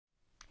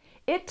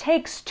It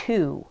takes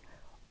two,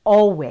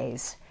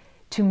 always,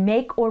 to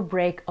make or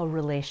break a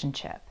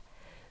relationship.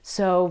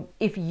 So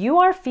if you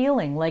are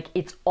feeling like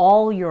it's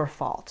all your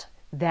fault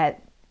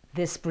that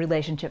this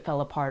relationship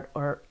fell apart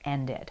or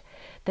ended,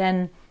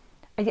 then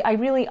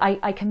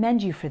I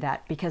commend you for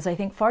that, because I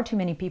think far too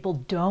many people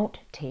don't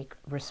take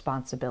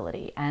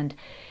responsibility. And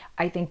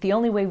I think the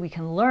only way we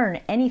can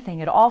learn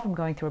anything at all from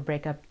going through a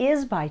breakup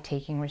is by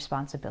taking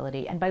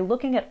responsibility and by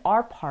looking at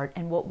our part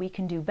and what we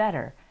can do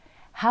better.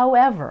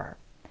 However,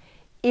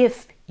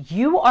 if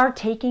you are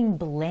taking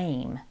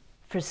blame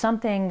for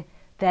something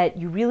that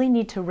you really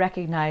need to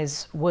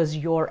recognize was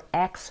your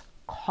ex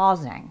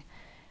causing,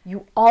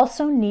 you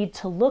also need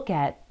to look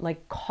at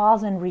like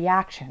cause and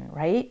reaction,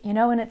 right?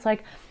 And it's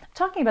like, I'm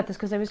talking about this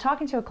because I was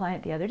talking to a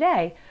client the other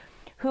day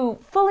who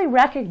fully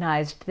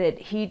recognized that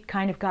he'd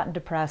kind of gotten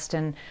depressed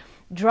and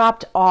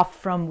dropped off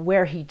from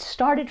where he'd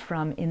started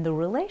from in the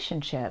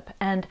relationship.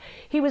 And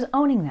he was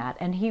owning that,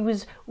 and he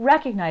was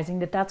recognizing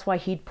that that's why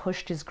he'd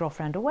pushed his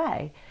girlfriend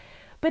away.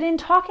 But in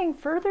talking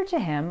further to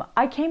him,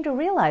 I came to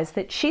realize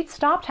that she'd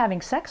stopped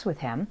having sex with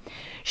him.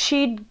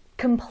 She'd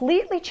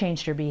completely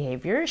changed her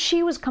behavior.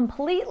 She was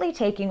completely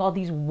taking all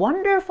these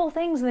wonderful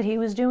things that he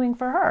was doing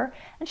for her,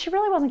 and she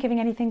really wasn't giving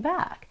anything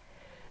back.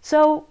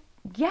 So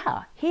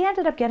yeah, he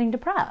ended up getting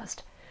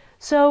depressed.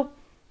 So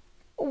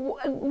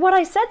what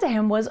I said to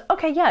him was,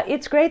 okay, yeah,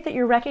 it's great that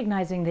you're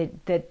recognizing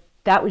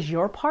that was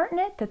your part in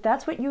it,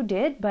 that's what you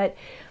did, but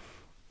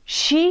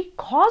she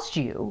caused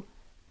you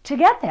to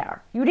get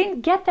there. You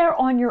didn't get there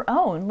on your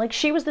own. Like,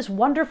 she was this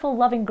wonderful,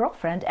 loving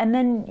girlfriend, and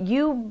then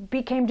you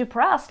became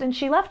depressed and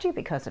she left you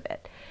because of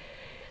it.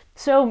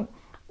 So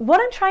what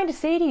I'm trying to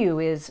say to you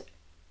is,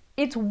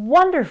 it's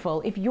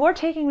wonderful if you're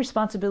taking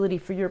responsibility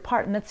for your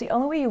part, and that's the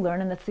only way you learn,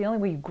 and that's the only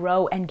way you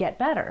grow and get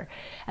better.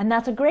 And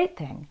that's a great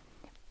thing.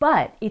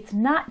 But it's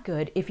not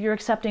good if you're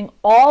accepting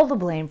all the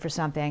blame for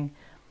something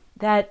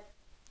that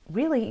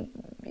really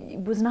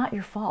was not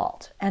your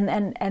fault,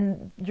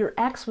 and your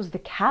ex was the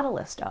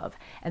catalyst of.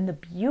 And the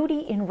beauty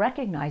in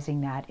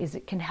recognizing that is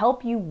it can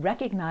help you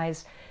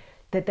recognize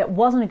that that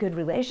wasn't a good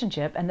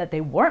relationship, and that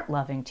they weren't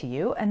loving to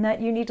you, and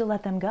that you need to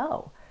let them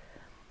go.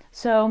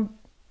 So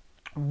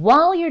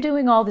while you're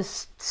doing all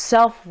this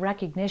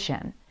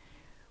self-recognition,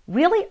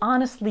 really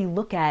honestly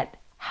look at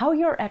how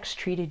your ex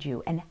treated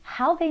you and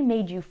how they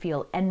made you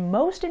feel, and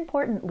most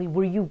importantly,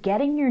 were you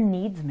getting your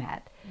needs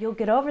met? You'll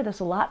get over this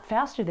a lot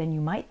faster than you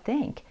might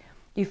think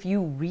if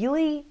you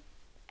really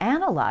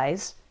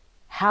analyze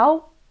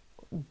how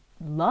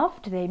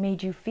loved they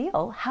made you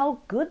feel, how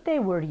good they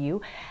were to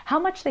you, how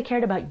much they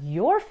cared about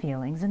your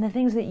feelings and the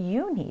things that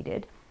you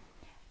needed.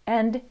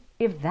 And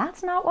if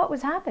that's not what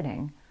was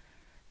happening,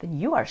 then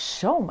you are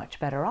so much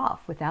better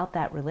off without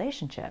that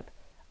relationship.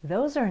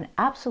 Those are an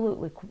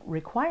absolute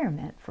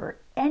requirement for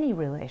any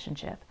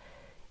relationship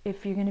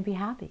if you're going to be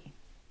happy.